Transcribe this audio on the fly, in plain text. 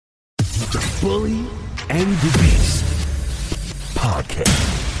The Bully and the Beast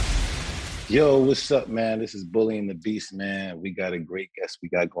podcast. Yo, what's up, man? This is Bully and the Beast, man. We got a great guest we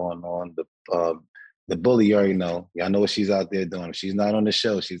got going on. The Bully, you already know. Y'all know what she's out there doing. If she's not on the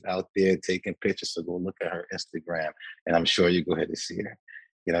show, she's out there taking pictures. So go look at her Instagram, and I'm sure you go ahead and see her.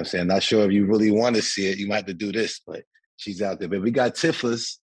 You know what I'm saying? Not sure if you really want to see it. You might have to do this, but she's out there. But we got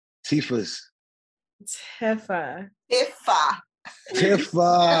Tiffas. Tiffa.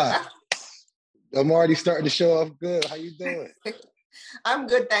 I'm already starting to show off good. How you doing? I'm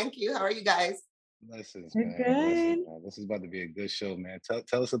good, thank you. How are you guys? Blessings, You're man. good. Blessings, man. This is about to be a good show, man.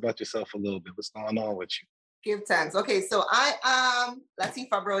 Tell us about yourself a little bit. What's going on with you? Give thanks. Okay, so I am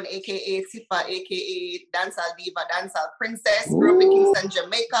Latifah Brown, aka Tifa, aka Dancehall Diva, Dancehall Princess, grew up in Kingston,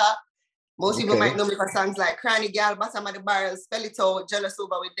 Jamaica. Most people might know me for songs like Cranny Gal, Bottom of the Barrel, Spell It Out, Jealous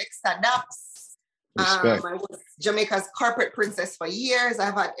Over with Dexter Daps. I was Jamaica's corporate princess for years.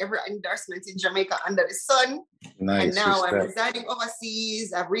 I've had every endorsement in Jamaica under the sun. Nice. And now I'm residing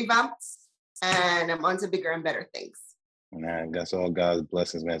overseas. I've revamped and I'm on to bigger and better things. Man, that's all God's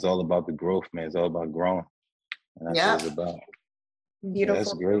blessings, man. It's all about the growth, man. It's all about growing. And that's what it's about. Beautiful. Yeah,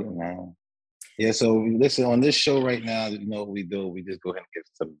 that's great, man. Yeah, so listen, on this show right now, you know what we do? We just go ahead and give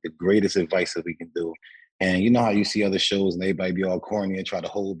the greatest advice that we can do. And you know how you see other shows and everybody be all corny and try to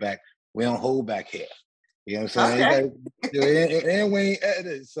hold back. We don't hold back here. You know what I'm saying? Okay. And we ain't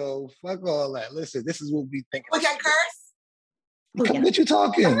edited, so fuck all that. Listen, this is what we think. We can curse? What you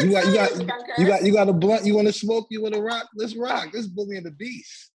talking? You got a blunt, you want to smoke, you want to rock? Let's rock. This is Bully and the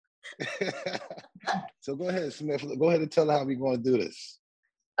Beast. So go ahead, Smith. Go ahead and tell her how we're going to do this.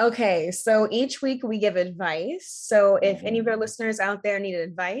 Okay, so each week we give advice. So if any of our listeners out there need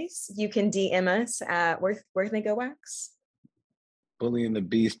advice, you can DM us at where can they go, Wax? Bully and the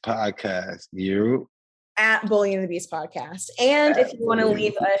Beast podcast. You at Bully and the Beast podcast. And if you want to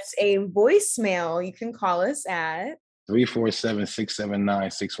leave us a voicemail, you can call us at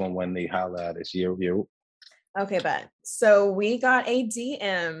 347-679-6118. Holla at us. You. Okay, bet. So we got a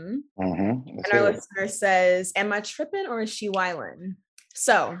DM, and our listener says, "Am I tripping or is she wildin'?"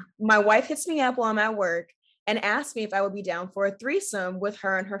 So my wife hits me up while I'm at work and asked me if I would be down for a threesome with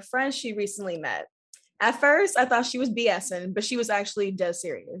her and her friends she recently met. At first, I thought she was BSing, but she was actually dead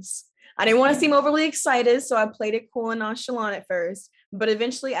serious. I didn't want to seem overly excited, so I played it cool and nonchalant at first, but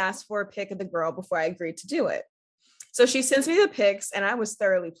eventually asked for a pic of the girl before I agreed to do it. So she sends me the pics, and I was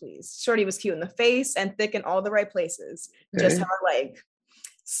thoroughly pleased. Shorty was cute in the face and thick in all the right places, just how I like.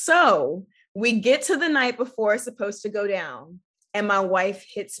 So we get to the night before it's supposed to go down, and my wife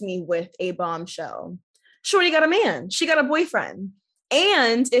hits me with a bombshell. Shorty got a man. She got a boyfriend.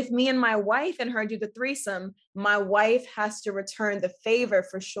 And if me and my wife and her do the threesome, my wife has to return the favor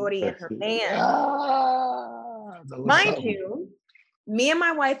for Shorty and her man. Mind you, me and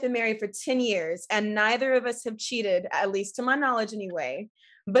my wife been married for 10 years and neither of us have cheated, at least to my knowledge anyway.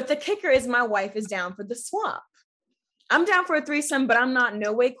 But the kicker is my wife is down for the swap. I'm down for a threesome, but I'm not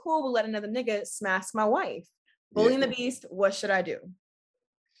no way cool with letting another nigga smash my wife. Bully and the Beast, what should I do?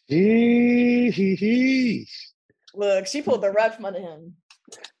 Look, she pulled the rug from under him.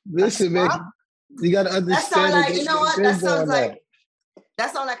 Listen, man, you got to understand. That sounds like, you know what?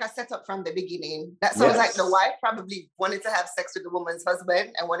 That sounds like a setup from the beginning. That sounds like the wife probably wanted to have sex with the woman's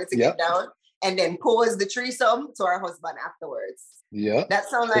husband and wanted to get down and then pose the threesome to her husband afterwards. Yeah. That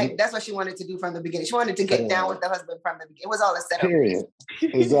sounds like that's what she wanted to do from the beginning. She wanted to get down with the husband from the beginning. It was all a setup. Period.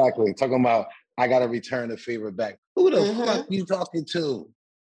 Exactly. Talking about, I got to return the favor back. Who the fuck you talking to?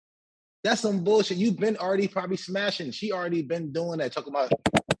 That's some bullshit. You've been already probably smashing. She already been doing that. Talking about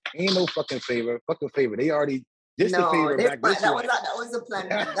ain't no fucking favor. Fucking favor. They already the favor back this way. That was the plan.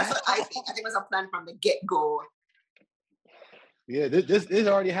 That's what I think. I think it was a plan from the get-go. Yeah, this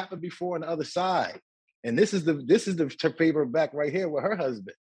already happened before on the other side. And this is the favor back right here with her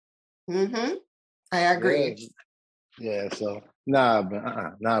husband. I agree. Yeah, so nah,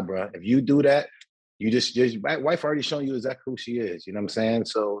 bro. If you do that, you just my wife already shown you exactly who she is. You know what I'm saying?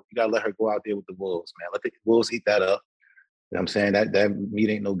 So you gotta let her go out there with the wolves, man. Let the wolves eat that up. You know what I'm saying? That meat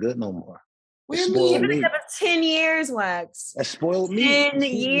ain't no good no more. What do you mean? You've been together 10 years, Wax. That's spoiled meat. 10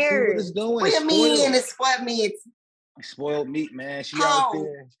 years. See what it's doing. What do you mean it's spoiled meat? Spoiled meat, man. She out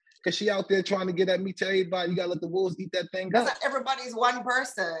there. Because she out there trying to get that meat to everybody. You gotta let the wolves eat that thing up. Not everybody's one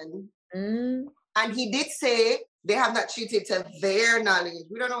person. And he did say they have not cheated to their knowledge.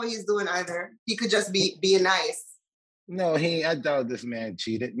 We don't know what he's doing either. He could just be being nice. No, he ain't. I doubt this man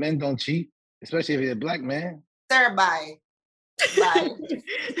cheated. Men don't cheat, especially if you're a black man. Sir, bye. Bye.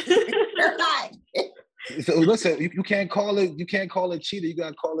 So listen, you can't call it cheater. You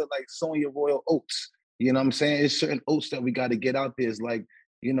gotta call it like sowing your royal oats. You know what I'm saying? It's certain oats that we got to get out there. It's like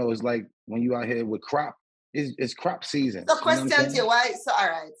You know, it's like when you out here with crop, it's crop season. So question to you, why? So all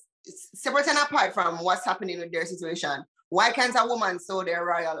right, separate and apart from what's happening with their situation, why can't a woman sow their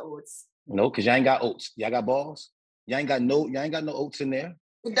royal oats? No, because y'all ain't got oats. Y'all got balls. Y'all ain't got no oats in there.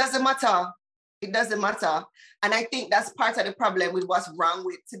 It doesn't matter. It doesn't matter. And I think that's part of the problem with what's wrong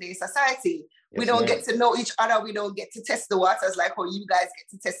with today's society. Yes, we don't get to know each other. We don't get to test the waters like how you guys get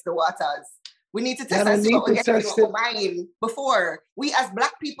to test the waters. We need to test and see what we get to know buying before. We as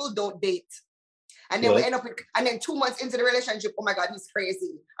Black people don't date. And then we end up with, and then 2 months into the relationship, oh my God, he's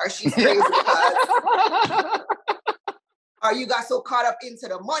crazy. Or she's crazy because or you got so caught up into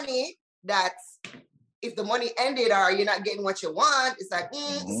the money that if the money ended or you're not getting what you want, it's like,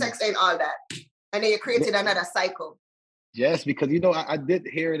 sex ain't all that. And then you created another cycle. Yes, because, you know, I did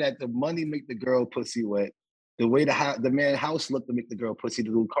hear that the money make the girl pussy wet. The way the man house looked to make the girl pussy, the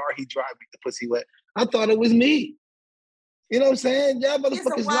little car he drive make the pussy wet. I thought it was me. You know what I'm saying? Y'all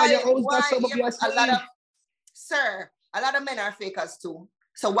motherfuckers lie. Y'all always got some of y'all sleeve. Sir, a lot of men are fakers too.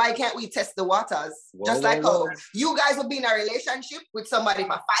 So why can't we test the waters? Just like how you guys will be in a relationship with somebody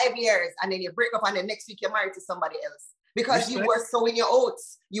for 5 years and then you break up and the next week you're married to somebody else. Because you were sowing your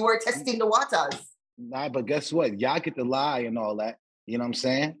oats. You were testing the waters. Nah, but guess what? Y'all get to lie and all that. You know what I'm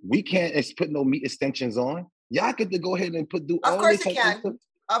saying? We can't put no meat extensions on. Y'all get to go ahead and do all this. Of course you can.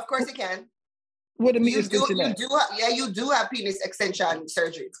 Of course you can. What the meat extension at? You do have penis extension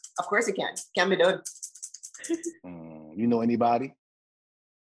surgery. Of course it can. Can be done. You know anybody?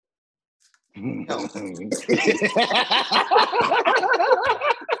 No.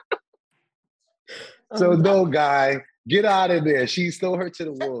 So no, guy, get out of there. She's still hurt to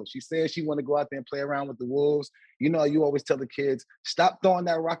the wolves. She says she want to go out there and play around with the wolves. You know, you always tell the kids, stop throwing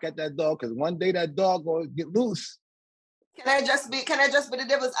that rock at that dog, because one day that dog will get loose. Can I just be the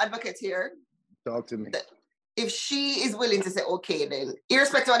devil's advocate here? Talk to me. If she is willing to say, okay, then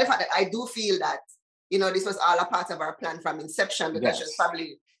irrespective of the fact that I do feel that, you know, this was all a part of our plan from inception, because she was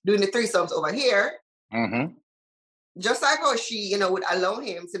probably doing the threesomes over here. Mm-hmm. Just like how she, you know, would allow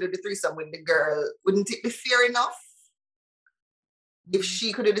him to do the threesome with the girl, wouldn't it be fair enough if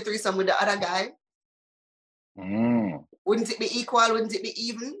she could do the threesome with the other guy? Wouldn't it be equal? Wouldn't it be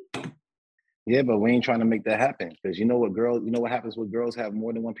even? Yeah, but we ain't trying to make that happen, because you know what happens when girls have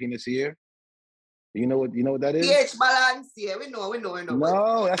more than one penis a year? You know what that is? pH balance. Yeah, we know.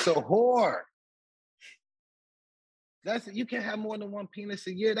 No, that's a whore. You can't have more than one penis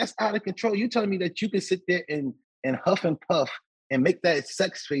a year. That's out of control. You telling me that you can sit there and huff and puff and make that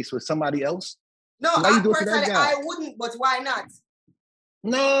sex face with somebody else? No, personally, I wouldn't, but why not?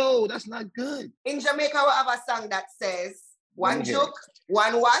 No, that's not good. In Jamaica, we have a song that says, one joke,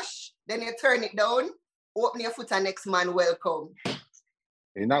 one wash, then you turn it down, open your foot and next man welcome.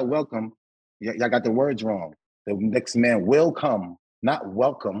 You're not welcome. Y'all got the words wrong. The next man will come, not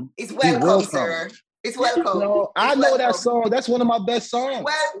welcome. It's welcome, sir. It's welcome. No, I know that song. That's one of my best songs.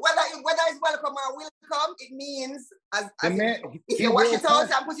 Well, whether it's welcome or welcome, it means if you wash it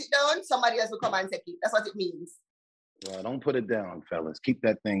out and put it down, somebody else will come and take it. That's what it means. Well, don't put it down, fellas. Keep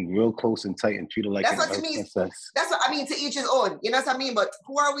that thing real close and tight and treat it like that's what it means. Princess. That's what I mean, to each his own. You know what I mean? But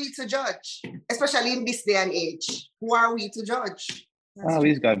who are we to judge? Especially in this day and age. Who are we to judge? We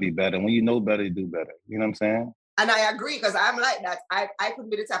just gotta be better. When you know better, you do better. You know what I'm saying? And I agree, because I'm like that. I could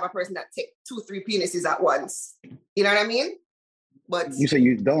be the type of person that take 2-3 penises at once. You know what I mean? But you say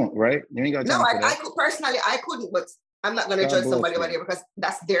you don't, right? You ain't got time for that. I could personally, I couldn't, but I'm not gonna judge somebody over there because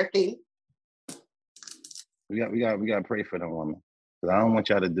that's their thing. We gotta pray for them women. Because I don't want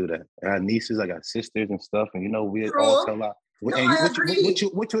y'all to do that. I got nieces, I got sisters and stuff, and you know we all tell out. What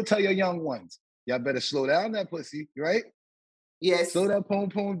you tell your young ones? Y'all better slow down that pussy, right? Yes. Slow that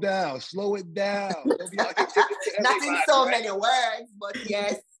pom down. Slow it down. Not in so many words, but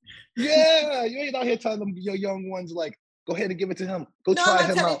yes. Yeah, you ain't out here telling them your young ones like, go ahead and give it to him. Try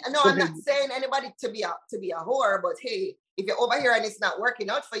him out. No, I'm not saying anybody to be a whore, but hey, if you're over here and it's not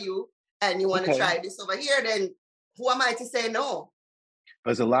working out for you and you want to try this over here, then who am I to say no?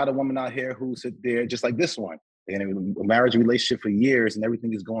 There's a lot of women out here who sit there just like this one. They're in a marriage relationship for years and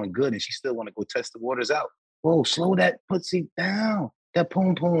everything is going good and she still want to go test the waters out. Whoa, slow that pussy down. That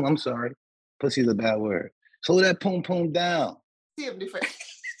pom, I'm sorry. Pussy is a bad word. Slow that pom down. See him different.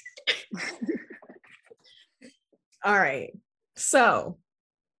 All right. So,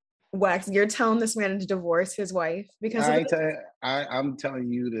 Wax, you're telling this man to divorce his wife because I'm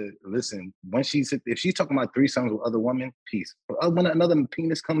telling you to listen. When if she's talking about threesomes with other women, peace. But when another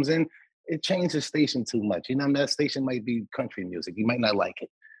penis comes in, it changes the station too much. You know, that station might be country music. You might not like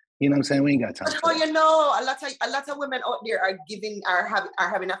it. You know what I'm saying? We ain't got time. But you know, a lot of women out there are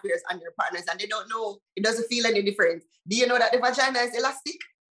having affairs on their partners, and they don't know. It doesn't feel any different. Do you know that the vagina is elastic?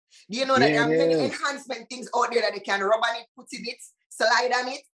 Do you know that there are many enhancement things out there that they can rub on it, put in it, slide on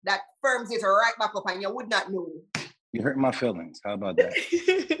it, that firms it right back up, and you would not know. You hurt my feelings. How about that?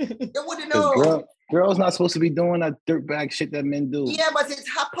 You wouldn't know. Girls not supposed to be doing that dirtbag shit that men do. Yeah, but it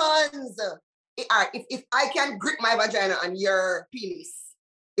happens. If I can grip my vagina on your penis,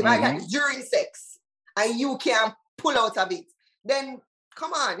 if I can during sex, and you can pull out of it, then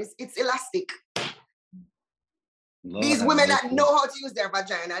come on, it's elastic. Lord, these women that know how to use their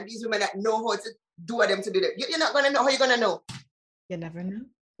vagina, and these women that know how to do them to do it, you're not gonna know. How you gonna know? You never know.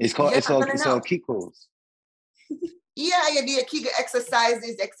 It's called Kegels. Yeah, you do your Kegel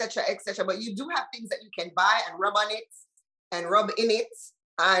exercises, etc., etc. But you do have things that you can buy and rub on it and rub in it,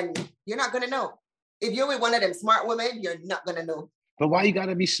 and you're not gonna know. If you're with one of them smart women, you're not gonna know. But why you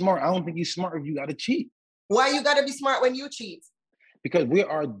gotta be smart? I don't think you're smart if you gotta cheat. Why you gotta be smart when you cheat? Because we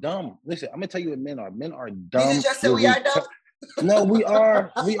are dumb. Listen, I'm gonna tell you what men are. Men are dumb. Did you just say we are dumb? No, we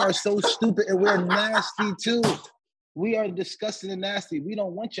are. We are so stupid, and we're nasty too. We are disgusting and nasty. We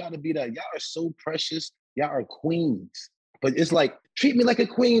don't want y'all to be that. Y'all are so precious. Y'all are queens. But it's like, treat me like a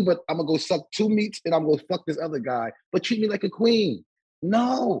queen, but I'm gonna go suck 2 meats and I'm gonna fuck this other guy. But treat me like a queen.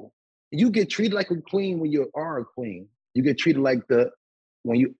 No. You get treated like a queen when you are a queen. You get treated like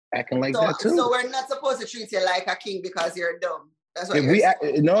when you acting like that too. So we're not supposed to treat you like a king because you're dumb. That's what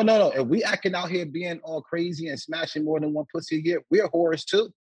No. If we acting out here being all crazy and smashing more than one pussy a year, we're whores too.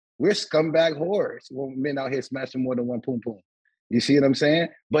 We're scumbag whores when men out here smashing more than one poom poom. You see what I'm saying?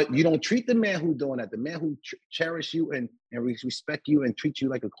 But you don't treat the man who's doing that. The man who cherish you and respect you and treat you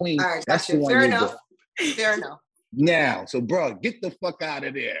like a queen. All right, that's the one. Fair enough. Fair enough. Now, so bro, get the fuck out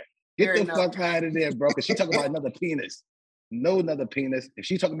of there. Fuck out of there, bro. Because she's talking about another penis. No another penis. If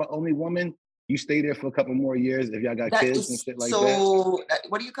she's talking about only woman, you stay there for a couple more years if y'all got kids and shit like that. So,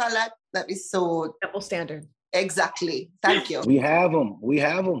 what do you call that? That is so double standard. Exactly. Thank you. We have them.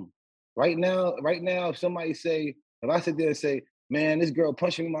 Right now, if I sit there and say, man, this girl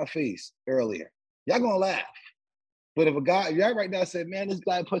punched me in my face earlier, y'all gonna laugh. But if y'all right now say, man, this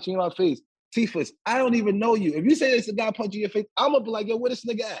guy punched me in my face, Tifus, I don't even know you. If you say it's a guy punching your face, I'm gonna be like, yo, where this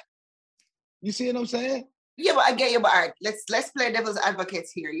nigga at? You see what I'm saying? Yeah, but I get you, but all right, let's play devil's advocate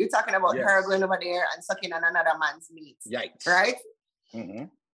here. You're talking about her going over there and sucking on another man's meat. Yikes. Right? Mm-hmm.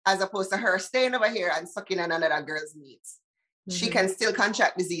 As opposed to her staying over here and sucking on another girl's meat. Mm-hmm. She can still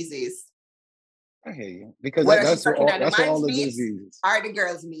contract diseases. I hear you. Because that's what all the diseases are, the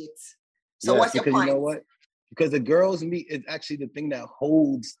girl's meat. So what's your point? You know what? Because the girl's meat is actually the thing that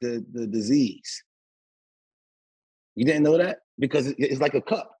holds the disease. You didn't know that? Because it's like a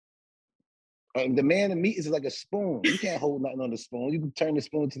cup. The man and meat is like a spoon. You can't hold nothing on the spoon. You can turn the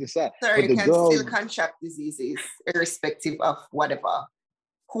spoon to the side. Sorry, you can still contract diseases irrespective of whatever,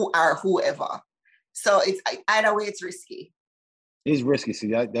 whoever. So it's either way, it's risky. It's risky.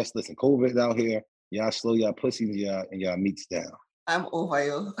 See, listen, COVID out here, y'all slow y'all pussies and y'all meats down. I'm over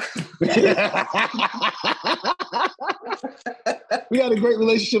you. We got a great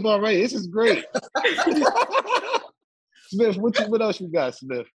relationship already. This is great. Smith, what else you got,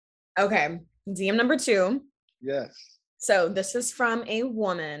 Smith? Okay. DM number 2. Yes. So this is from a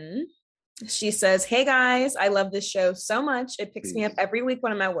woman. She says, hey guys, I love this show so much. It picks me up every week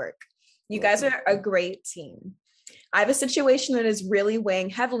when I'm at work. You guys are a great team. I have a situation that is really weighing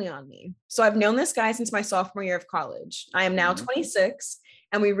heavily on me. So I've known this guy since my sophomore year of college. I am now 26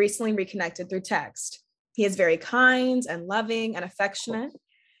 and we recently reconnected through text. He is very kind and loving and affectionate.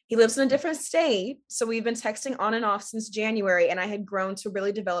 He lives in a different state, so we've been texting on and off since January, and I had grown to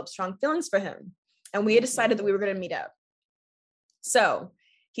really develop strong feelings for him. And we had decided that we were going to meet up. So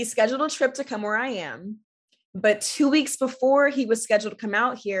he scheduled a trip to come where I am, but 2 weeks before he was scheduled to come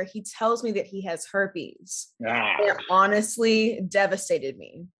out here, he tells me that he has herpes. It honestly devastated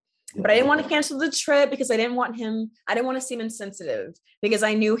me. But I didn't want to cancel the trip because I didn't want to seem insensitive because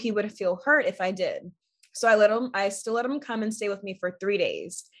I knew he would feel hurt if I did. So I still let him come and stay with me for 3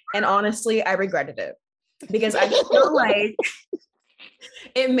 days. And honestly, I regretted it because I feel like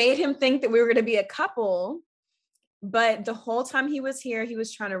it made him think that we were going to be a couple. But the whole time he was here, he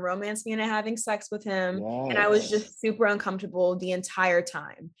was trying to romance me into having sex with him. Yes. And I was just super uncomfortable the entire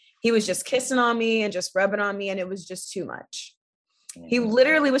time. He was just kissing on me and just rubbing on me. And it was just too much. He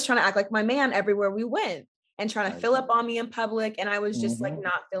literally was trying to act like my man everywhere we went and trying to fill up on me in public. And I was just like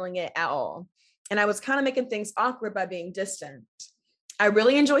not feeling it at all. And I was kind of making things awkward by being distant. I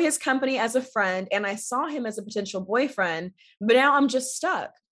really enjoy his company as a friend, and I saw him as a potential boyfriend, but now I'm just stuck.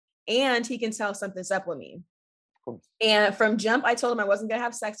 And he can tell something's up with me. Cool. And from jump, I told him I wasn't going to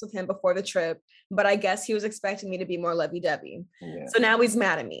have sex with him before the trip, but I guess he was expecting me to be more lovey-dovey. Yeah. So now he's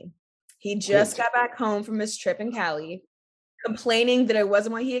mad at me. He just got back home from his trip in Cali. complaining that it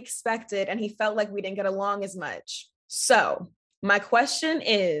wasn't what he expected, and he felt like we didn't get along as much. So my question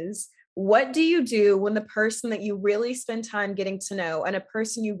is, what do you do when the person that you really spend time getting to know and a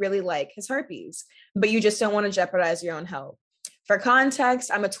person you really like has herpes, but you just don't want to jeopardize your own health? For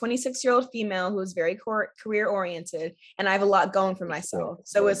context, I'm a 26-year-old female who is very career oriented, and I have a lot going for myself.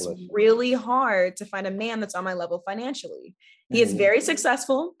 So it's really hard to find a man that's on my level financially. He is very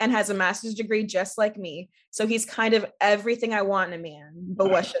successful and has a master's degree just like me. So he's kind of everything I want in a man. But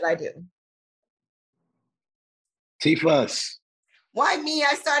what should I do? T-Fuss. Why me?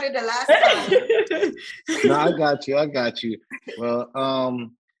 I started the last time. No, I got you.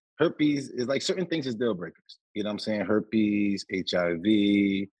 Well, herpes is like certain things is deal breakers. You know what I'm saying? Herpes,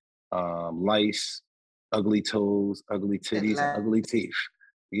 HIV, lice, ugly toes, ugly titties, and ugly teeth.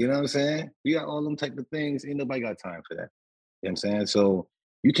 You know what I'm saying? You got all them type of things. Ain't nobody got time for that. You know what I'm saying? So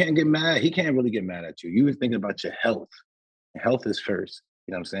you can't get mad. He can't really get mad at you. You were thinking about your health. Health is first.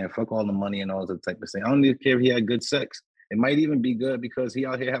 You know what I'm saying? Fuck all the money and all that type of thing. I don't even care if he had good sex. It might even be good because he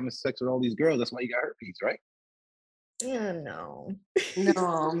out here having sex with all these girls. That's why he got herpes, right? Yeah, no.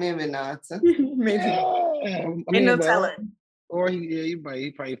 No, maybe not. Maybe. Yeah, Ain't no telling. Or he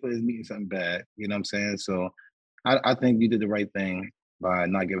probably put his meat in something bad. You know what I'm saying? So I think you did the right thing by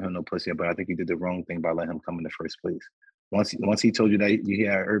not giving him no pussy, but I think you did the wrong thing by letting him come in the first place. Once he told you that he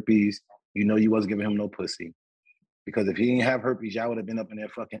had herpes, you know you wasn't giving him no pussy. Because if he didn't have herpes, y'all would have been up in there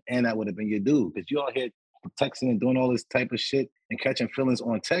fucking, and that would have been your dude. Because you all here texting and doing all this type of shit and catching feelings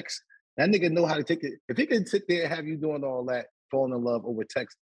on text. That nigga know how to take it. If he can sit there and have you doing all that, falling in love over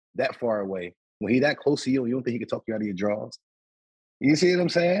text that far away, when he that close to you, you don't think he can talk you out of your drawers? You see what I'm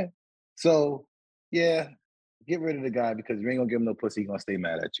saying? So, yeah, get rid of the guy because you ain't gonna give him no pussy. He's gonna stay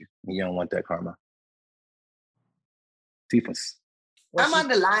mad at you. You don't want that karma. T-Fuss. I'm on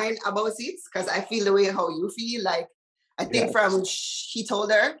the line about it because I feel the way how you feel. Like, I think he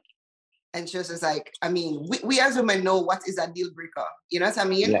told her, and she was just like, I mean, we as women know what is a deal breaker. You know what I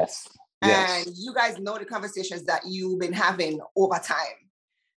mean? Yes. And you guys know the conversations that you've been having over time.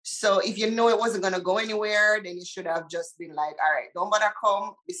 So if you know it wasn't going to go anywhere, then you should have just been like, all right, don't bother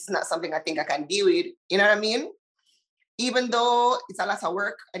come. This is not something I think I can deal with. You know what I mean? Even though it's a lot of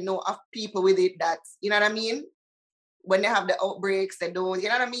work, I know of people with it that, you know what I mean? When they have the outbreaks, they don't, you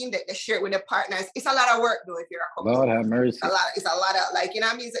know what I mean? They share it with their partners. It's a lot of work though if you're a couple. Lord have mercy. It's a lot of, like, you know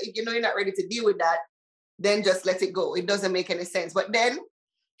what I mean? So if you know you're not ready to deal with that, then just let it go. It doesn't make any sense. But then,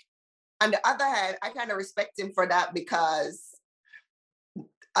 on the other hand, I kind of respect him for that because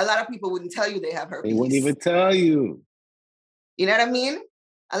a lot of people wouldn't tell you they have herpes. They wouldn't even tell you. You know what I mean?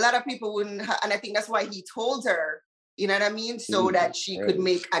 A lot of people wouldn't, and I think that's why he told her, you know what I mean? So that she could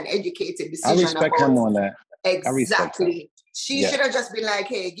make an educated decision. I respect him on that. Exactly. She should have just been like,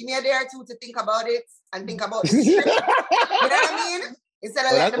 hey, give me a day or two to think about it and think about this trip. You know what I mean? Instead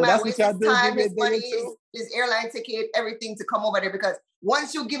of letting the man waste his time, his money, his airline ticket, everything to come over there. Because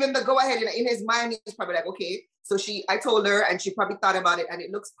once you give him the go-ahead in his mind, he's probably like, okay. So I told her and she probably thought about it and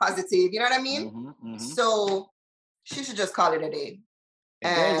it looks positive. You know what I mean? Mm-hmm. So she should just call it a day.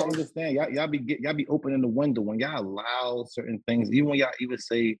 And girls understand. Y'all be opening the window when y'all allow certain things. Even when y'all even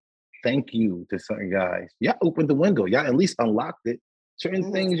say thank you to certain guys, y'all opened the window. Y'all at least unlocked it.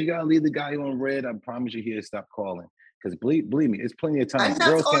 Certain things you gotta leave the guy on red. I promise you, he'll stop calling. Because believe me, it's plenty of times. And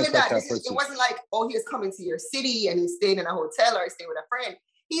not only that, it wasn't like, oh, he's coming to your city and he's staying in a hotel or he's staying with a friend.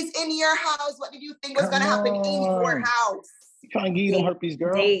 He's in your house. What did you think was going to happen in your house? You trying to give you them herpes,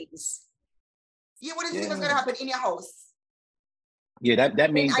 girl? Days. Yeah, what did you think was going to happen in your house? Yeah,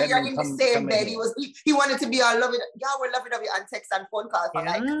 that means that you're in the same bed. He wanted to be all loving. Y'all were loving up on text and phone calls for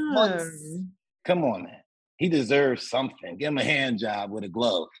like months. Come on, man. He deserves something. Give him a hand job with a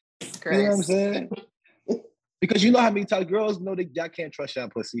glove. Christ. You know what I'm saying? Because you know how many times girls know that y'all can't trust y'all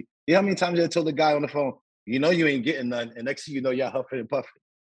pussy. You know how many times they told the guy on the phone, you know you ain't getting none, and next thing you know, y'all huffing and puffing.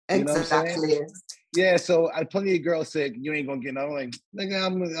 You know what I'm saying? Yeah, so plenty of girls said, you ain't gonna get none. I'm like,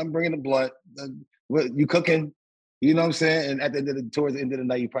 nigga, I'm bringing the blunt. What, you cooking? You know what I'm saying? And at the end of towards the end of the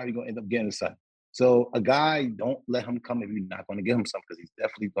night, you're probably gonna end up getting something. So a guy, don't let him come if you're not gonna give him something, because he's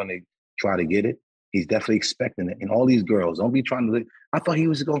definitely gonna try to get it. He's definitely expecting it. And all these girls, don't be trying to, I thought he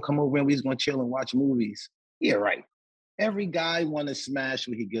was gonna come over and we was gonna chill and watch movies. Yeah, right. Every guy want to smash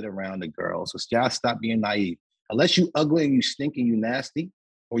when he get around the girl. So y'all stop being naive. Unless you ugly and you stink and you nasty,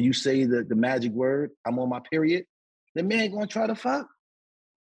 or you say the magic word, I'm on my period, the man gonna try to fuck.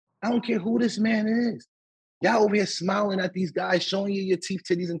 I don't care who this man is. Y'all over here smiling at these guys, showing you your teeth,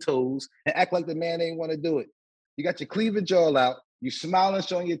 titties, and toes, and act like the man ain't want to do it. You got your cleavage all out, you smiling,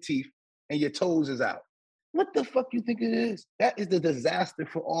 showing your teeth, and your toes is out. What the fuck you think it is? That is the disaster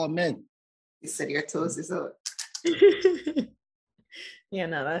for all men. You said your toes is out. Yeah,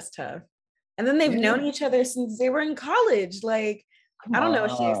 no, that's tough. And then they've known each other since they were in college. Like, I don't know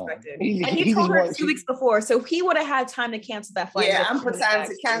what she expected. And he told her 2 weeks before, so he would have had time to cancel that flight. Yeah, I'm put time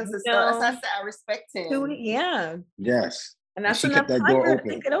to cancel stuff. That's I respect him. Yeah. Yes. And that's enough time to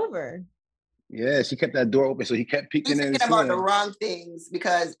think it over. Yeah, she kept that door open, so he kept peeking in. She's thinking about the wrong things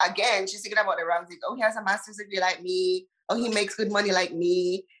because, again, she's thinking about the wrong things. Oh, he has a master's degree like me. Oh, he makes good money like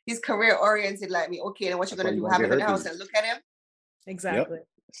me. He's career oriented like me. Okay, then what you're gonna do? Have him in the house and look at him? Exactly. Yep.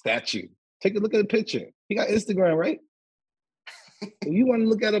 Statue. Take a look at the picture. He got Instagram, right? If you want to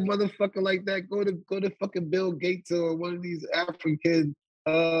look at a motherfucker like that, go to fucking Bill Gates or one of these African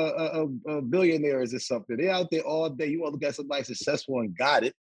billionaires or something. They out there all day. You want to look at somebody successful and got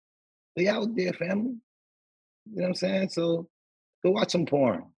it. They out there, family. You know what I'm saying? So go watch some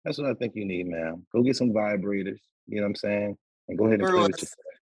porn. That's what I think you need, man. Go get some vibrators. You know what I'm saying? And go ahead and play with yourself.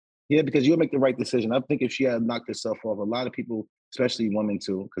 Yeah, because you'll make the right decision. I think if she had knocked herself off, a lot of people, especially women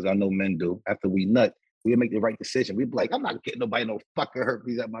too, because I know men do, after we nut, we'll make the right decision. We'd be like, I'm not getting nobody no fucking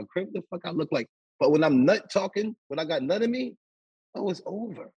herpes at my crib. The fuck I look like? But when I'm nut talking, when I got nut in me, oh, it's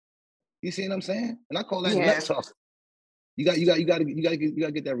over. You see what I'm saying? And I call that nut talking. You gotta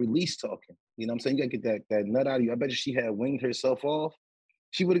get that release talking. You know what I'm saying? You gotta get that nut out of you. I bet you she had winged herself off.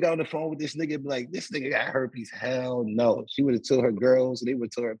 She would have got on the phone with this nigga and be like, this nigga got herpes. Hell no. She would have told her girls, and they would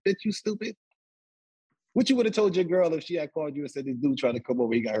have told her, bitch, you stupid. What you would have told your girl if she had called you and said this dude trying to come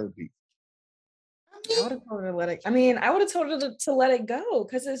over, he got herpes? I would have told her to let it. I would have told her to let it go,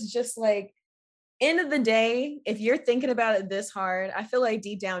 because it's just like, end of the day, if you're thinking about it this hard, I feel like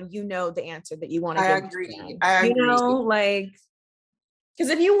deep down, you know the answer that you want to give. I agree. You know, like, because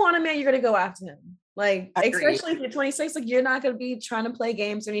if you want a man, you're going to go after him. Like, especially if you're 26, like, you're not going to be trying to play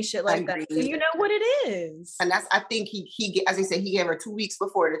games or any shit like that. So you know what it is. And that's, I think he, as I said, he gave her 2 weeks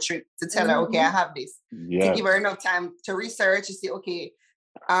before the trip to tell her, okay, I have this. Yeah. To give her enough time to research and say, okay,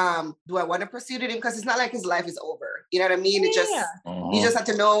 do I want to pursue it? Because it's not like his life is over. You know what I mean? It just, you just have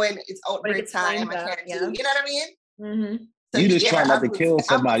to know when it's outbreak time. I can't do, you know what I mean? Mm-hmm. So you just trying not to kill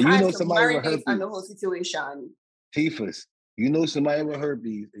somebody. You know somebody with herpes. On the whole situation. Tifa's. You know somebody with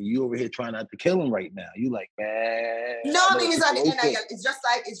herpes, and you over here trying not to kill him right now. You like, man. No, I mean, it's not the end. It's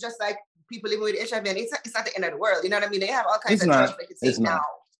just like people living with HIV, and it's not the end of the world. You know what I mean? They have all kinds of drugs they can take now.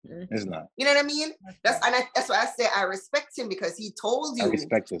 It's not. You know what I mean? That's why I say I respect him, because he told you. I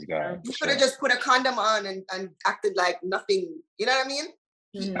respect this guy. You could have just put a condom on and acted like nothing. You know what I mean?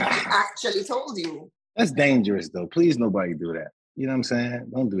 He actually told you. That's dangerous, though. Please, nobody do that. You know what I'm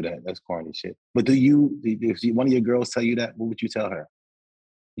saying? Don't do that. That's corny shit. But if one of your girls tell you that, what would you tell her?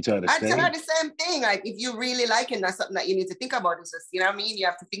 You tell her to stay? I'd tell her the same thing. Like, if you really like him, that's something that you need to think about. It's just, you know what I mean? You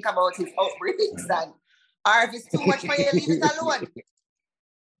have to think about his outbreaks, and or if it's too much for you, leave it alone.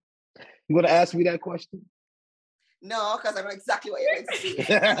 You want to ask me that question? No, because I know exactly what you're going to say.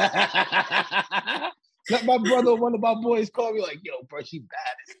 Let my brother, one of my boys, call me like, yo, bro, she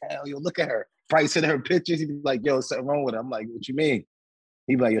bad as hell. Yo, look at her. Probably send her pictures. He'd be like, yo, something wrong with her. I'm like, what you mean?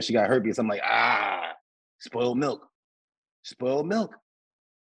 He'd be like, yo, she got herpes. I'm like, spoiled milk. Spoiled milk.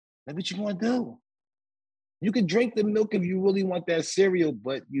 That's what you want to do. You can drink the milk if you really want that cereal,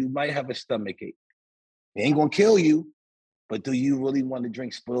 but you might have a stomach ache. It ain't going to kill you, but do you really want to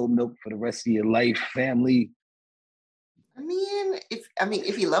drink spoiled milk for the rest of your life, family? I mean,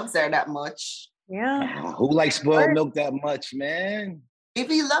 if he loves her that much. Yeah. Who likes spoiled milk that much, man? If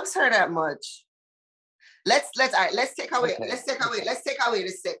he loves her that much, let's take away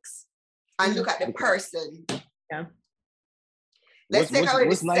the sex and look at the person. Yeah. What's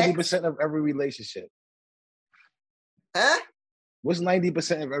 90% of every relationship? Huh? What's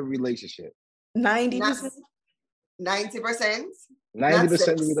 90% of every relationship? 90%? 90%? 90%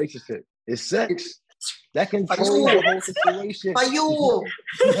 of the relationship is sex. That controls the whole situation. For you.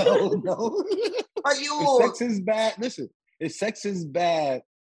 No. For you. If sex is bad, listen, if sex is bad,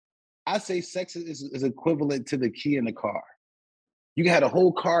 I say sex is equivalent to the key in the car. You can have the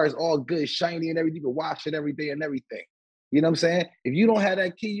whole car is all good, shiny and everything. You can wash it every day and everything. You know what I'm saying? If you don't have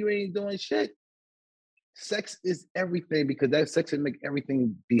that key, you ain't doing shit. Sex is everything, because that sex will make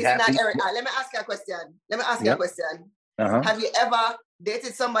everything be happy. Let me ask you a question. Have you ever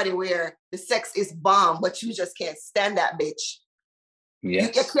dated somebody where the sex is bomb, but you just can't stand that bitch?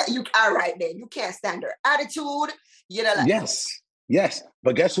 Yes. You all right then. You can't stand her attitude. You know, like, yes.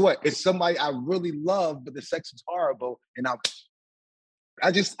 But guess what? It's somebody I really love, but the sex is horrible, and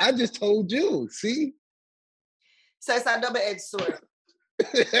I just told you. See? So it's a double-edged sword.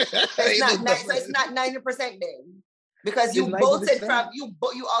 It's not 90% then, because you bolted from you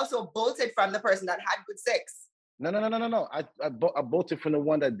also bolted from the person that had good sex. No. I bolted from the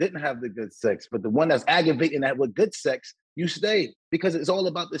one that didn't have the good sex, but the one that's aggravating that with good sex, you stay because it's all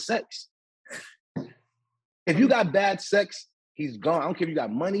about the sex. If you got bad sex, he's gone. I don't care if you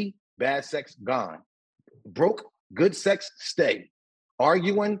got money, bad sex, gone. Broke, good sex, stay.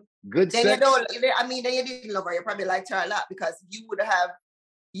 Arguing, good then sex. Then you didn't love her. You probably liked her a lot because you would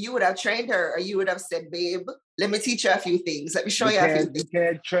have trained her, or you would have said, babe, let me teach you a few things. Let me show you a few things. You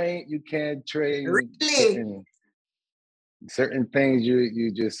can't train. Really? Certain things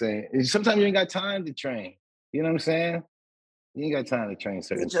you just saying. Sometimes you ain't got time to train. You know what I'm saying? You ain't got time to train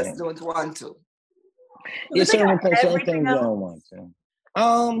certain things. You just don't want to. Yeah, certain things you don't want to.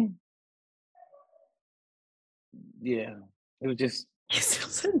 Yeah, it was just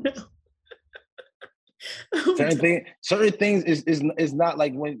certain things is not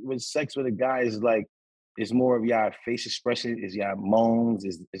like when sex with a guy is like, it's more of y'all face expression, is y'all moans,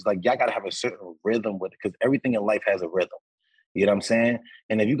 is like y'all gotta have a certain rhythm with it, because everything in life has a rhythm. You know what I'm saying?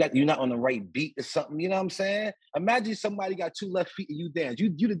 And if you're not on the right beat or something, you know what I'm saying? Imagine somebody got 2 left feet and you dance.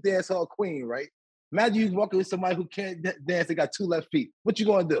 You the dance hall queen, right? Imagine you walking with somebody who can't dance, they got 2 left feet. What you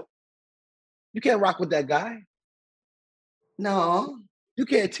gonna do? You can't rock with that guy. No. You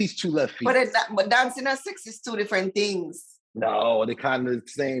can't teach 2 left feet. But dancing and sex is 2 different things. No, they're kind of the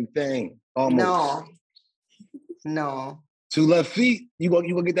same thing. Almost. No. 2 left feet, you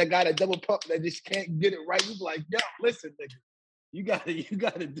gonna get that guy that double pump that just can't get it right. You be like, yo, listen, nigga. You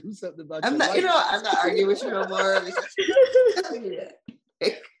gotta do something about your life. I'm not arguing with you no more.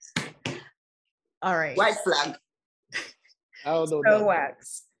 All right. White flag. I don't know. So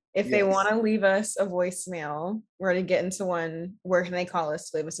Wax, if they want to leave us a voicemail, we're going to get into one. Where can they call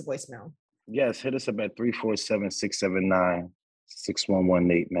us to leave us a voicemail? Yes, hit us up at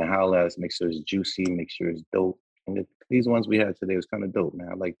 347-679-6118, man. Holla at us. Make sure it's juicy. Make sure it's dope. And these ones we had today was kind of dope, man.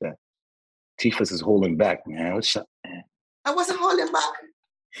 I like that. Tifus is holding back, man. What's up, man? I wasn't holding back.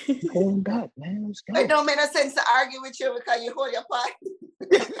 Holding back, man. Let's go. It don't make no sense to argue with you because you hold your part.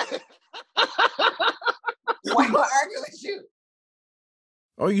 Why would I argue with you?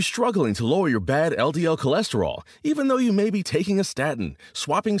 Are you struggling to lower your bad LDL cholesterol, even though you may be taking a statin,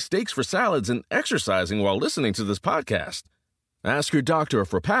 swapping steaks for salads, and exercising while listening to this podcast? Ask your doctor if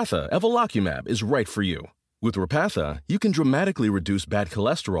Repatha Evolocumab is right for you. With Repatha, you can dramatically reduce bad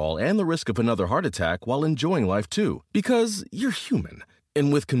cholesterol and the risk of another heart attack while enjoying life too, because you're human.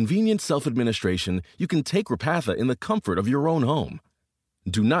 And with convenient self-administration, you can take Repatha in the comfort of your own home.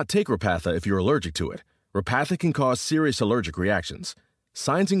 Do not take Repatha if you're allergic to it. Repatha can cause serious allergic reactions.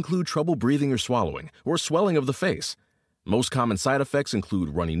 Signs include trouble breathing or swallowing, or swelling of the face. Most common side effects include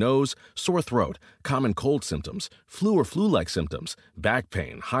runny nose, sore throat, common cold symptoms, flu or flu-like symptoms, back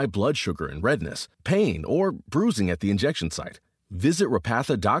pain, high blood sugar and redness, pain, or bruising at the injection site. Visit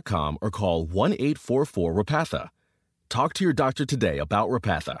Repatha.com or call 1-844-REPATHA. Talk to your doctor today about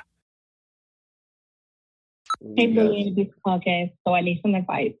Repatha. Hey, Billy, this podcast. So I need some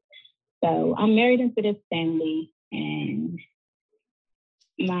advice. So I'm married into this family, and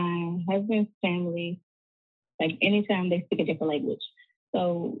my husband's family, like anytime they speak a different language.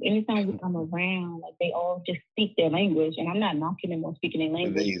 So anytime we come around, like they all just speak their language, and I'm not knocking them on speaking their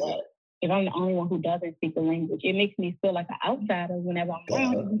language, but if I'm the only one who doesn't speak the language, it makes me feel like an outsider whenever I'm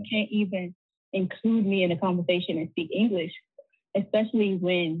around. You can't even include me in the conversation and speak English, especially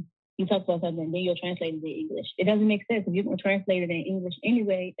when you talk to us and then you'll translate it in English. It doesn't make sense. If you're going to translate it in English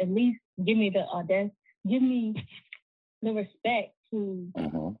anyway, at least give me the audacity, give me the respect to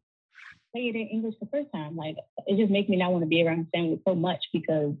say it in English the first time. Like, it just makes me not want to be around family so much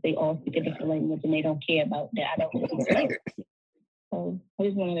because they all speak a different language and they don't care about that. I don't speak the language. So I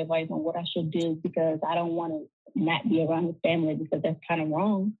just wanted advice on what I should do because I don't want to not be around the family because that's kind of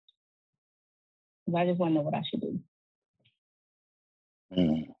wrong. So I just want to know what I should do.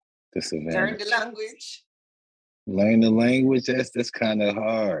 Learn the language. Learn the language. That's kind of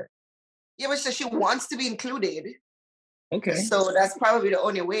hard. Yeah, but so she wants to be included. Okay. So that's probably the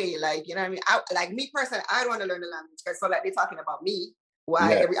only way. Like, you know what I mean? Like me personally, I don't want to learn the language because so like they're talking about me.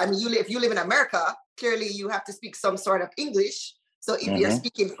 Why? Yeah. I mean, if you live in America, clearly you have to speak some sort of English. So if you're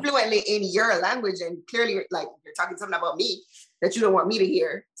speaking fluently in your language and clearly like you're talking something about me that you don't want me to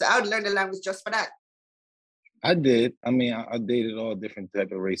hear. So I would learn the language just for that. I did. I mean, I dated all different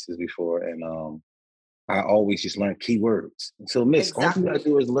type of races before, and I always just learned keywords. So, Miss, all you gotta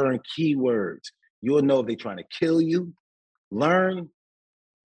do is learn keywords. You'll know if they're trying to kill you. Learn,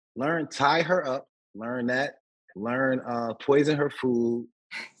 tie her up. Learn that. Learn, poison her food.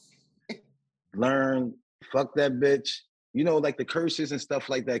 Learn, fuck that bitch. You know, like the curses and stuff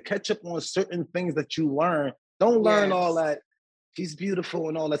like that. Catch up on certain things that you learn. Don't learn all that. She's beautiful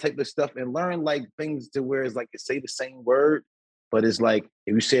and all that type of stuff, and learn like things to where it's like you say the same word, but it's like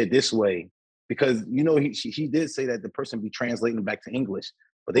if you say it this way, because he did say that the person be translating back to English,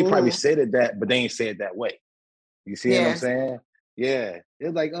 but they probably said it that, but they ain't say it that way. You see what I'm saying? Yeah,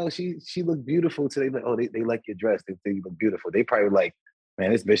 they're like, oh, she looked beautiful today. Like, oh, they like your dress. They think you look beautiful. They probably like,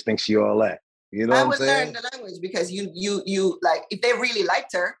 man, this bitch thinks she all that. You know what I'm saying? I would learn the language because you like, if they really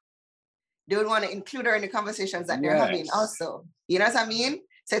liked her, they would want to include her in the conversations that they're having also. You know what I mean?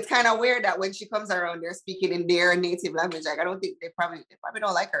 So it's kind of weird that when she comes around, they're speaking in their native language. Like, I don't think they probably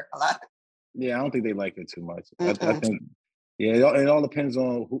don't like her a lot. Yeah, I don't think they like her too much. I think, it all depends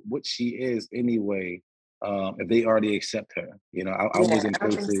on what she is anyway. If they already accept her, I was in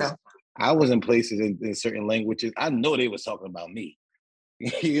places. I was in places in certain languages. I know they was talking about me.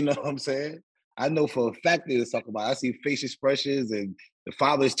 You know what I'm saying? I know for a fact they was talking about. I see face expressions and the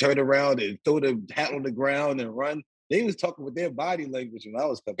fathers turn around and throw the hat on the ground and run. They was talking with their body language when I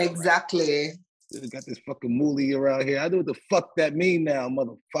was coming. Exactly. They got this fucking moolie around here. I know what the fuck that mean now,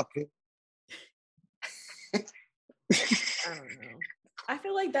 motherfucker. I don't know. I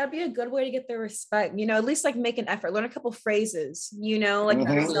feel like that'd be a good way to get their respect, at least like make an effort, learn a couple phrases, like if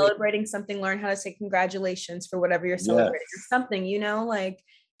you're celebrating something, learn how to say congratulations for whatever you're celebrating or something, like,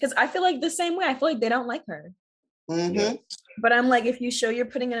 because I feel like the same way, I feel like they don't like her. But I'm like, if you show you're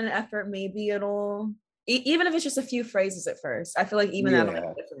putting in an effort, maybe it'll, even if it's just a few phrases at first, I feel like even that'll make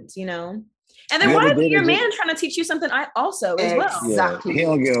a difference, And then why is your man trying to teach you something as well? Exactly. He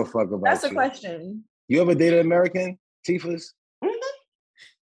don't give a fuck about That's the question. You ever dated an American, Tifas?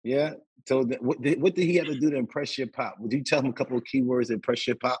 Yeah. So what did he have to do to impress your pop? Would you tell him a couple of keywords to impress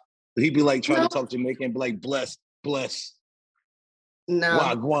your pop? Would he be like trying to talk Jamaican and be like, bless? No.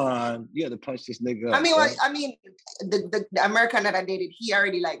 Wagwan. You had to punch this nigga up. I mean, the American that I dated, he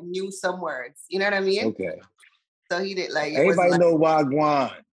already like knew some words. You know what I mean? Okay. So he did like everybody know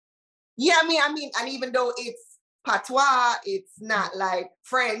Wagwan. Yeah, I mean, and even though it's patois, it's not like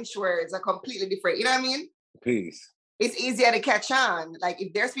French words are completely different. You know what I mean? Peace. It's easier to catch on. Like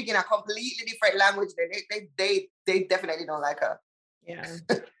if they're speaking a completely different language, then they definitely don't like her. Yeah.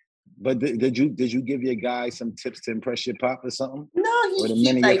 But did you give your guy some tips to impress your pop or something? No, or the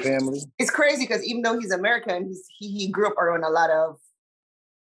men in your family? It's crazy because even though he's American, he grew up around a lot of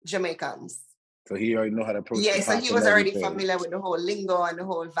Jamaicans. So he already know how to approach. Yeah, so he was already familiar with the whole lingo and the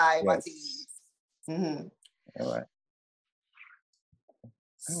whole vibe. Yes. All right.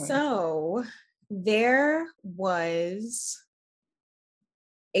 So there was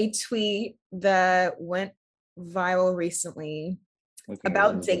a tweet that went viral recently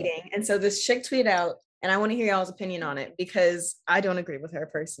about dating. And so this chick tweeted out, and I want to hear y'all's opinion on it because I don't agree with her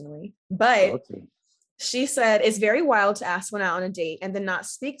personally. But she said, it's very wild to ask someone out on a date and then not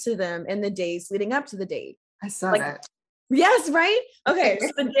speak to them in the days leading up to the date. I saw that. Yes, right? Okay,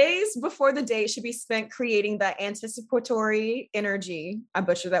 so the days before the date should be spent creating that anticipatory energy. I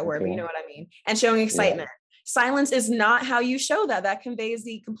butchered that word, but you know what I mean. And showing excitement. Yeah. Silence is not how you show that. That conveys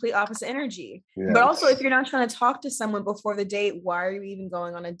the complete opposite energy. Yes. But also, if you're not trying to talk to someone before the date, why are you even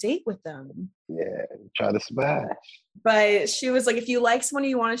going on a date with them? Yeah, try to smash. But she was like, if you like someone,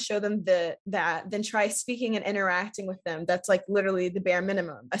 you want to show them that, then try speaking and interacting with them. That's like literally the bare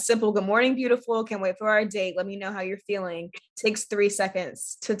minimum. A simple good morning, beautiful. Can't wait for our date. Let me know how you're feeling. Takes 3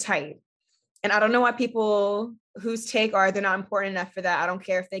 seconds to type. And I don't know why people whose take are they're not important enough for that. I don't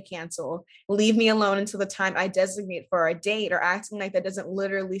care if they cancel. Leave me alone until the time I designate for our date, or acting like that doesn't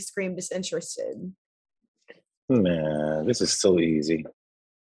literally scream disinterested. Man, this is so easy.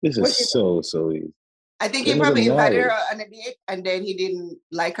 This is so easy. I think he probably invited her on a date and then he didn't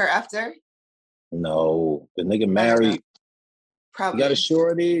like her after. No, the nigga married. Probably. He got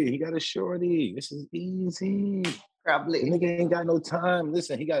a shorty. This is easy. Probably. The nigga ain't got no time.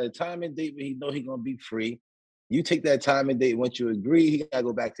 Listen, he got a time and date where he know he gonna be free. You take that time and date. Once you agree, he gotta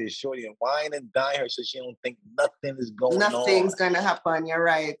go back to his shorty and wine and dine her so she don't think nothing is going on. Nothing's gonna happen. You're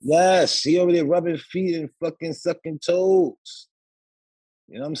right. Yes, he over there rubbing feet and fucking sucking toes.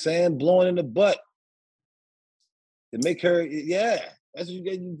 You know what I'm saying? Blowing in the butt. To make her, that's what you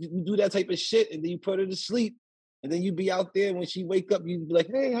get. You do that type of shit, and then you put her to sleep, and then you be out there. When she wake up, you be like,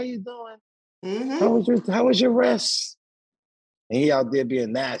 "Hey, how you doing? Mm-hmm. How was your rest?" And he out there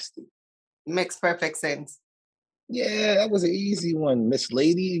being nasty. Makes perfect sense. Yeah, that was an easy one, Miss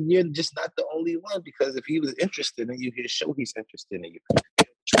Lady. You're just not the only one, because if he was interested in you, he'd show he's interested in you.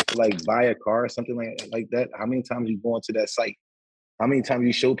 Like buy a car or something like that. How many times you go into that site? How many times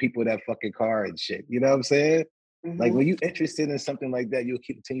you show people that fucking car and shit? You know what I'm saying? Mm-hmm. Like when you're interested in something like that, you'll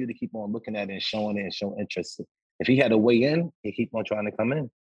continue to keep on looking at it and showing interest. If he had a way in, he'd keep on trying to come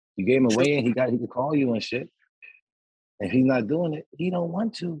in. You gave him a way in, he could call you and shit. If he's not doing it, he don't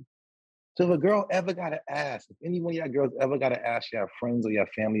want to. So if a girl ever got to ask, if any one of y'all girls ever got to ask your friends or your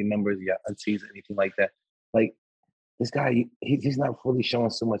family members, your aunties, anything like that, like, this guy, he's not fully showing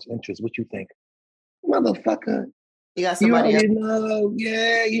so much interest. What you think? Motherfucker. You got somebody else. Know.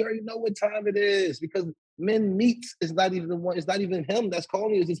 Yeah, you already know what time it is. Because men meets is not even the one, it's not even him that's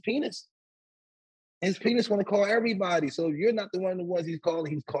calling you, it's his penis. His penis want to call everybody. So if you're not the one of the ones he's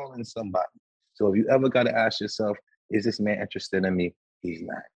calling somebody. So if you ever got to ask yourself, is this man interested in me? He's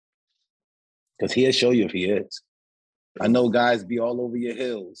not. Because he'll show you if he is. I know guys be all over your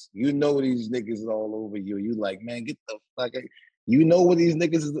heels. You know these niggas is all over you. You like, man, get the fuck out. You know what these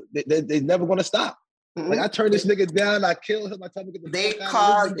niggas is, they're never going to stop. Mm-hmm. Like, I turn this nigga down, I kill him, I tell him to get the They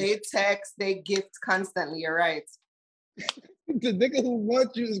call, they text, they gift constantly, you're right. The nigga who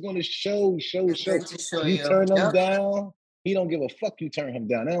wants you is going to show. You turn him down, he don't give a fuck you turn him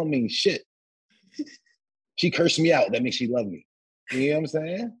down. That don't mean shit. She cursed me out, that means she love me. You know what I'm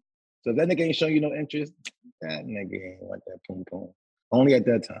saying? So if that nigga ain't showing you no interest, that nigga ain't like that pum pum. Only at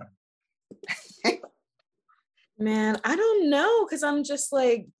that time. Man, I don't know, because I'm just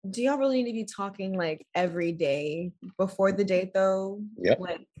like, do y'all really need to be talking like every day before the date though? Yeah.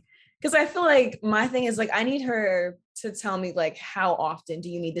 Like, because I feel like my thing is like, I need her to tell me like, how often do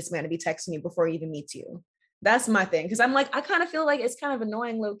you need this man to be texting you before he even meets you? That's my thing. Because I'm like, I kind of feel like it's kind of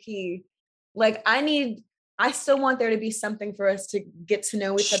annoying, low key. Like, I still want there to be something for us to get to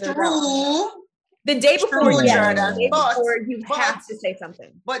know each other. The day before, Jordan, you have to say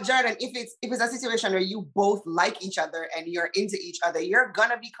something. But Jordan, if it's a situation where you both like each other and you're into each other, you're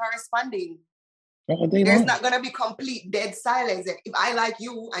gonna be corresponding. There's not gonna be complete dead silence. If I like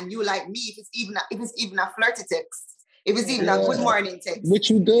you and you like me, if it's even a flirty text, if it's even a good morning text, what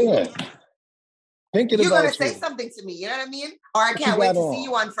you doing? You're gonna say something to me. You know what I mean? Or I can't wait to see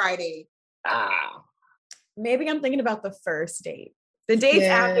you on Friday. Maybe I'm thinking about the first date. The dates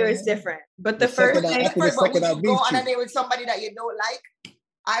after is different, but the first date. But would you go on a date with somebody that you don't like?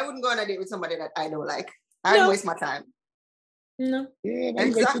 I wouldn't go on a date with somebody that I don't like. I'd waste my time. No. Yeah,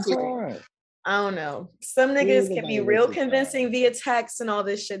 exactly. I don't know. Some niggas can be real convincing via text and all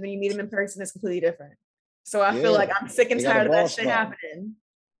this shit. Then you meet them in person, it's completely different. So I feel like I'm sick and tired of that shit happening.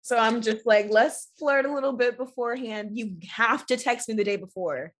 So I'm just like, let's flirt a little bit beforehand. You have to text me the day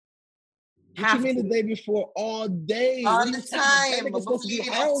before. What you mean the day before? All day. All the time. Before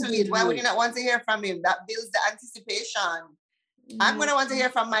leading up to it. Why would you not want to hear from him? That builds the anticipation. I'm going to want to hear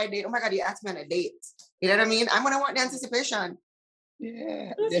from my date. Oh my God, you asked me on a date. You know what I mean? I'm going to want the anticipation.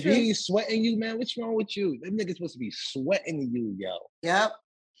 Yeah. If he's sweating you, man, what's wrong with you? That nigga's supposed to be sweating you, yo. Yep.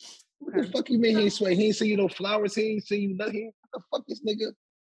 What the fuck you mean he ain't sweating? He ain't see you no flowers. He ain't see you nothing. What the fuck this nigga?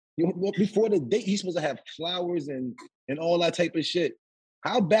 Before the date, he's supposed to have flowers and all that type of shit.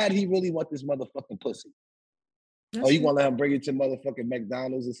 How bad he really want this motherfucking pussy? You gonna let him bring it to motherfucking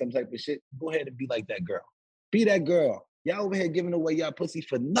McDonald's or some type of shit? Go ahead and be like that girl. Be that girl. Y'all over here giving away y'all pussy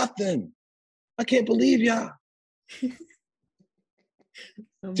for nothing. I can't believe y'all.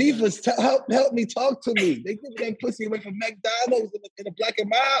 Tifa's help me, talk to me. They give that pussy away from McDonald's in a Black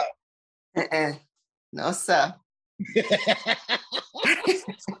and Mild. No, sir.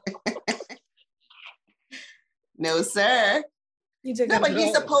 No, sir. No, but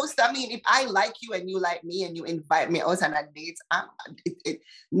he's supposed to. I mean, if I like you and you like me and you invite me out on a date,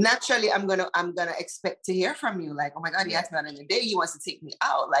 naturally I'm gonna expect to hear from you. Like, oh my God, he asked me on a date. He wants to take me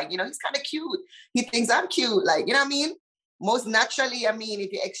out. Like, you know, he's kind of cute. He thinks I'm cute. Like, you know what I mean? Most naturally, I mean,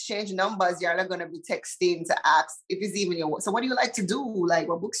 if you exchange numbers, you're not gonna be texting to ask if it's even your. So, what do you like to do? Like,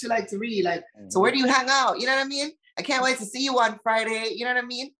 what books you like to read? Like, so where do you hang out? You know what I mean? I can't wait to see you on Friday. You know what I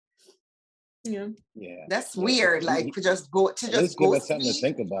mean? Yeah. That's weird. Like to just go give us something to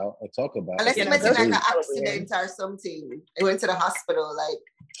think about or talk about. Unless you met in like an accident or something. They went to the hospital. Like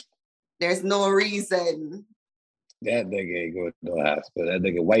there's no reason. That nigga ain't going to the hospital. That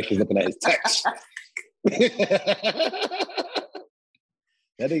nigga wife is looking at his text. That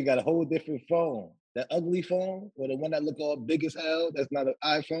nigga got a whole different phone. That ugly phone, or the one that look all big as hell, that's not an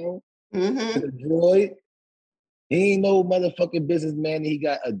iPhone. The Droid. He ain't no motherfucking businessman. He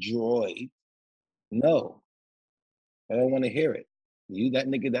got a Droid. No. I don't want to hear it. That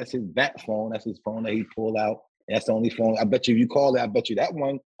nigga, that's his back phone. That's his phone that he pulled out. That's the only phone. I bet you if you call it, I bet you that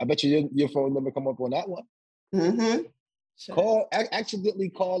one. I bet you your phone number come up on that one. Sure. Accidentally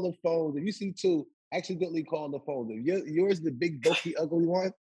call the phone. If you see two, accidentally call the phone. If yours the big, bulky, ugly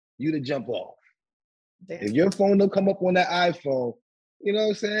one, you to jump off. Damn. If your phone don't come up on that iPhone, you know what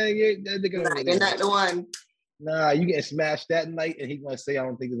I'm saying? You're not the one. Nah, you getting smashed that night, and he gonna say, I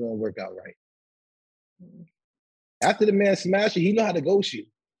don't think it's gonna work out right. After the man smashed you, he know how to ghost you.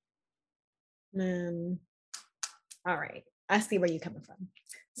 Man. All right. I see where you're coming from.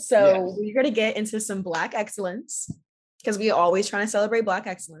 So we're going to get into some Black excellence because we always trying to celebrate Black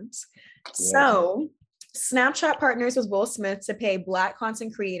excellence. So Snapchat partners with Will Smith to pay Black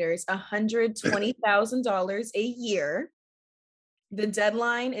content creators $120,000 a year. The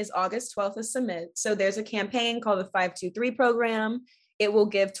deadline is August 12th to submit. So there's a campaign called the 523 program. It will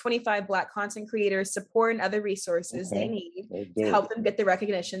give 25 Black content creators support and other resources they need to help them get the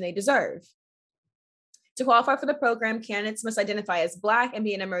recognition they deserve. To qualify for the program, candidates must identify as Black and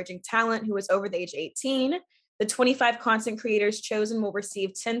be an emerging talent who is over the age of 18. The 25 content creators chosen will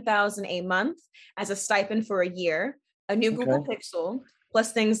receive $10,000 a month as a stipend for a year, a new Google Pixel,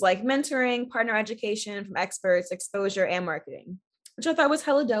 plus things like mentoring, partner education from experts, exposure, and marketing, which I thought was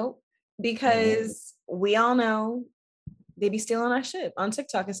hella dope because we all know they be stealing that shit on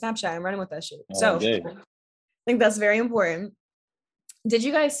TikTok and Snapchat and running with that shit. So I think that's very important. Did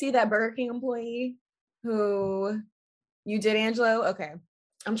you guys see that Burger King employee who you did, Angelo? Okay.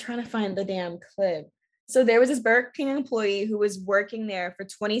 I'm trying to find the damn clip. So there was this Burger King employee who was working there for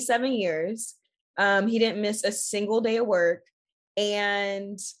 27 years. He didn't miss a single day of work.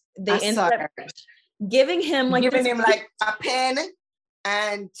 And they ended up giving him like a pen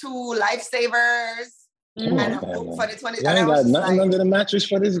and 2 lifesavers and a book for the 20. You ain't got nothing under the mattress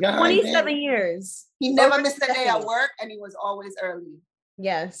for this guy. 27 years. He never missed a day at work and he was always early.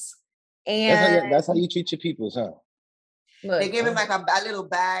 Yes. And that's how you treat your peoples, huh? Look, they gave him like a little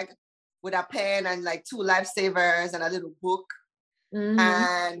bag with a pen and like 2 lifesavers and a little book.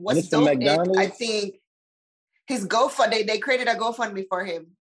 And what's dope is, I think his GoFundMe, they created a GoFundMe for him.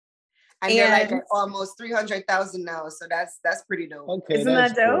 And they're like at almost 300,000 now. So that's pretty dope. Okay, isn't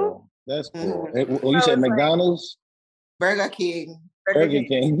that dope? Cool. That's cool. You said McDonald's? Burger King.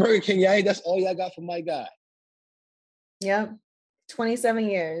 Burger King, yeah, that's all y'all got for my guy. Yep. 27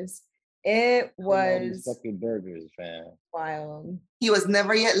 years. It was fucking burgers, fam. Wild. He was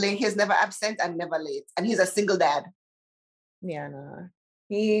never yet late. He's never absent and never late. And he's a single dad. Yeah, nah.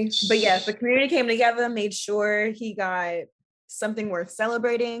 But yes, the community came together, made sure he got something worth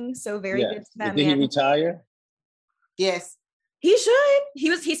celebrating. So very good to that man. Did he retire? Yes. He should.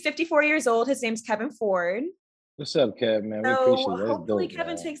 He's 54 years old. His name's Kevin Ford. What's up, Kev, man? So we appreciate it. Hopefully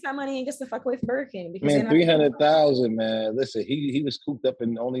Kevin takes that money and gets the fuck away from Burger King. Man, 300,000, man. Listen, he was cooped up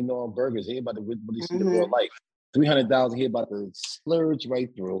in only knowing burgers. He ain't about to really see the real life. 300,000, he about to splurge right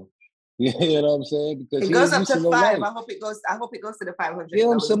through. You know what I'm saying? Because it goes up to 5. I hope it goes to the 500.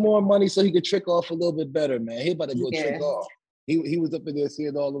 Give him some more money so he could trick off a little bit better, man. He about to go trick off. He was up in there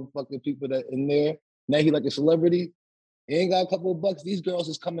seeing all the fucking people that in there. Now he like a celebrity. He ain't got a couple of bucks. These girls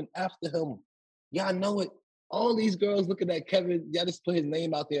is coming after him. Y'all know it. All these girls looking at Kevin, y'all just put his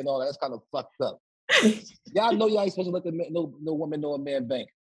name out there and all that. That's kind of fucked up. Y'all know y'all ain't supposed to let no woman know a man bank.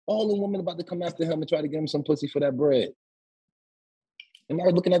 All the women about to come after him and try to give him some pussy for that bread. Am I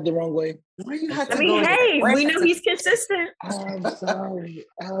looking at the wrong way? We know he's consistent. I'm sorry.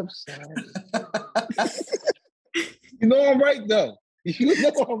 You know I'm right, though. You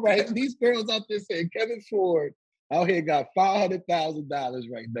know I'm right. These girls out there saying Kevin Ford out here got $500,000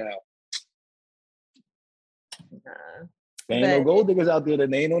 right now. There ain't no gold diggers out there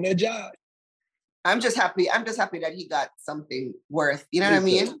that ain't on their job. I'm just happy that he got something worth. You know what I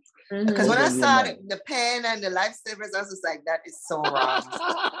mean? Because when I saw the pen and the lifesavers, I was just like, that is so wrong.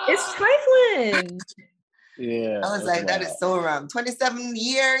 It's trifling. Yeah. I was like, that is so wrong. 27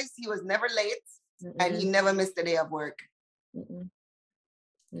 years, he was never late, and he never missed a day of work. No,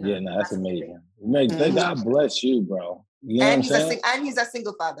 yeah, no, that's amazing. God bless you, bro. You know and he's a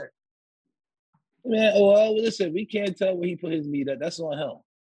single father. Man, well, listen, we can't tell where he put his meat at. That's on him.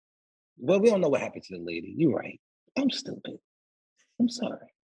 Well, we don't know what happened to the lady. You're right. I'm stupid. I'm sorry.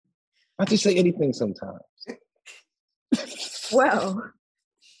 I just say anything sometimes. Well,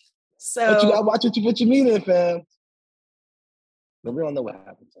 so but you gotta watch what you mean in, fam. But we don't know what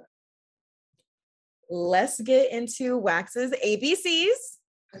happened to her. Let's get into Wax's ABCs.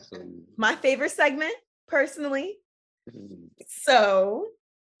 My favorite segment, personally. So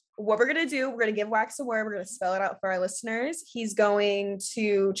what we're going to do, we're going to give Wax a word. We're going to spell it out for our listeners. He's going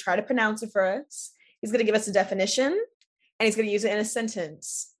to try to pronounce it for us. He's going to give us a definition, and he's going to use it in a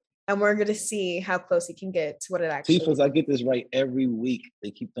sentence. And we're going to see how close he can get to what it actually is. I get this right every week. They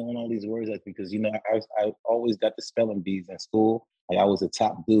keep throwing all these words at me because, I always got the spelling bees in school. Like I was a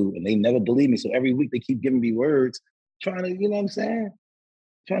top dude, and they never believe me. So every week they keep giving me words, trying to, you know what I'm saying?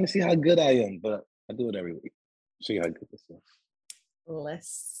 Trying to see how good I am. But I do it every week. Show you how good this is.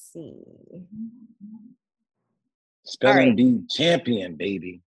 Let's see. Spelling bee champion,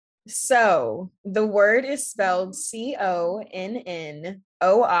 baby. So the word is spelled CONNOISSEUR.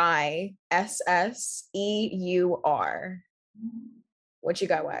 What you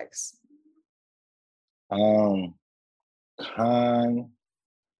got, Wax? Con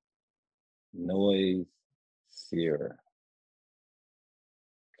Noise Seer.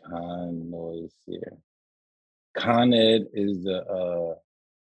 Con Noise Seer. Con Ed is the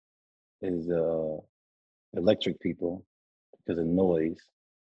electric people because of noise.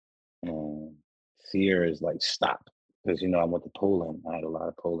 Seer is like stop. Because I went to Poland. I had a lot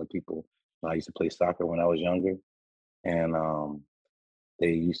of Poland people. I used to play soccer when I was younger. And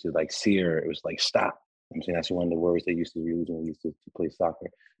they used to like seer, it was like stop. I'm saying that's one of the words they used to use when we used to play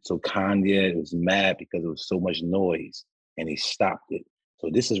soccer. So Kanye was mad because there was so much noise and he stopped it. So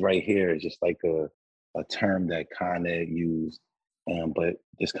this is right here is just like a term that Kanye used. But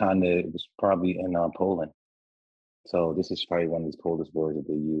this Kanye was probably in Poland. So this is probably one of these Polish words that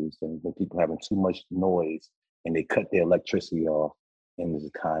they used. And when people having too much noise and they cut their electricity off, and this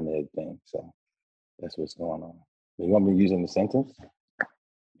is Kanye thing. So that's what's going on. You want me to use it in the sentence?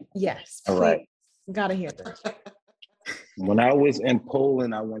 Yes. All right. Gotta hear this. When I was in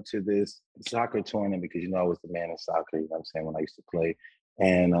Poland, I went to this soccer tournament because I was the man in soccer, you know what I'm saying, when I used to play.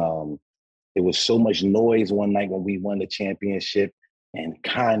 And there was so much noise one night when we won the championship, and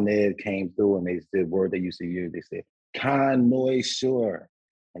Con Ed came through, and the word they used to use, they said, Con Noise Sure.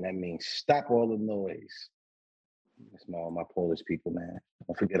 And that means stop all the noise. That's all my Polish people, man.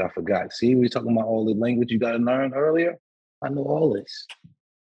 I forgot. See, we were talking about all the language you got to learn earlier. I know all this.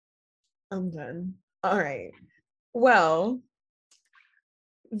 I'm done. All right. Well,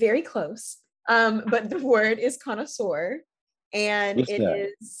 very close. But the word is connoisseur, and it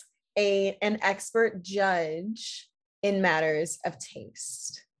is an expert judge in matters of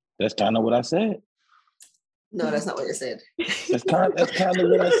taste. That's kind of what I said. No, that's not what you said. That's kind of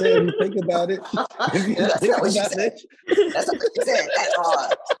what I said. If you think about it. That's not what you said. That's not what you said at all.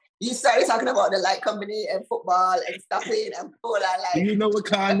 You started talking about the light company and football and stuffing and Poland. Do you know what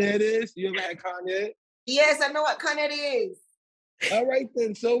Con Ed is? You ever had Con Ed? Yes, I know what Con Ed is. All right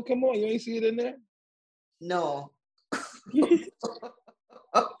then. So come on, you ain't see it in there? No.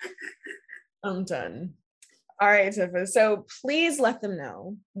 I'm done. All right, Tifa. So please let them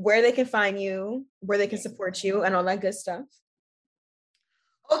know where they can find you, where they can support you, and all that good stuff.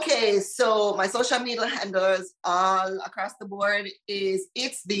 Okay, so my social media handles all across the board is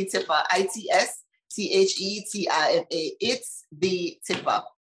It's The Tifa, ITSTHETIFA. It's The Tifa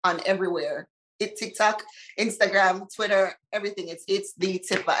on everywhere. TikTok, Instagram, Twitter, everything. It's The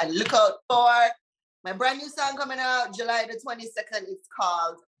Tifa. And look out for my brand new song coming out July the 22nd. It's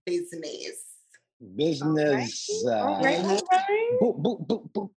called Business. Business. All right. Boop, boop,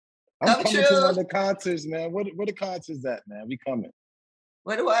 boop, boop. I'm coming to one of the concerts, man. Where the concerts at, man? We coming.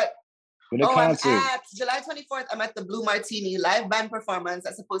 What? Where the concert? I'm at July 24th. I'm at the Blue Martini live band performance.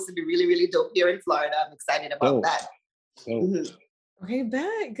 That's supposed to be really, really dope here in Florida. I'm excited about that. Okay,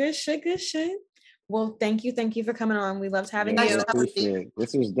 bet. Good shit. Well, thank you for coming on. We loved having you. I appreciate it.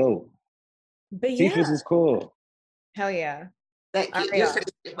 This was dope. But yeah, Tifa's is cool. Hell yeah. Thank you. You're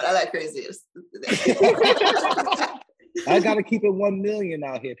crazy, but I like crazies. I gotta keep it 1 million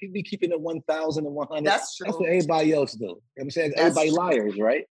out here. People be keeping it 1,100. That's true. That's what everybody else do. You know what I'm saying? Everybody liars,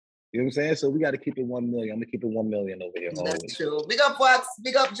 right? You know what I'm saying? So we got to keep it 1 million. I'm gonna keep it 1 million over here. That's always. true. Big up, Wax.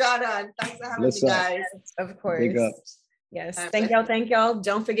 Big up, Jordan. Thanks for having me, guys. Of course. Big up. Yes. Thank y'all.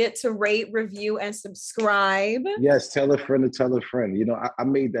 Don't forget to rate, review, and subscribe. Yes. Tell a friend to tell a friend. I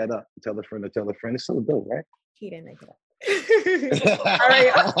made that up. Tell a friend to tell a friend. It's so dope, right? He didn't make it up. All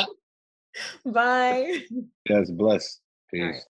right. Bye. Yes. Bless. Peace.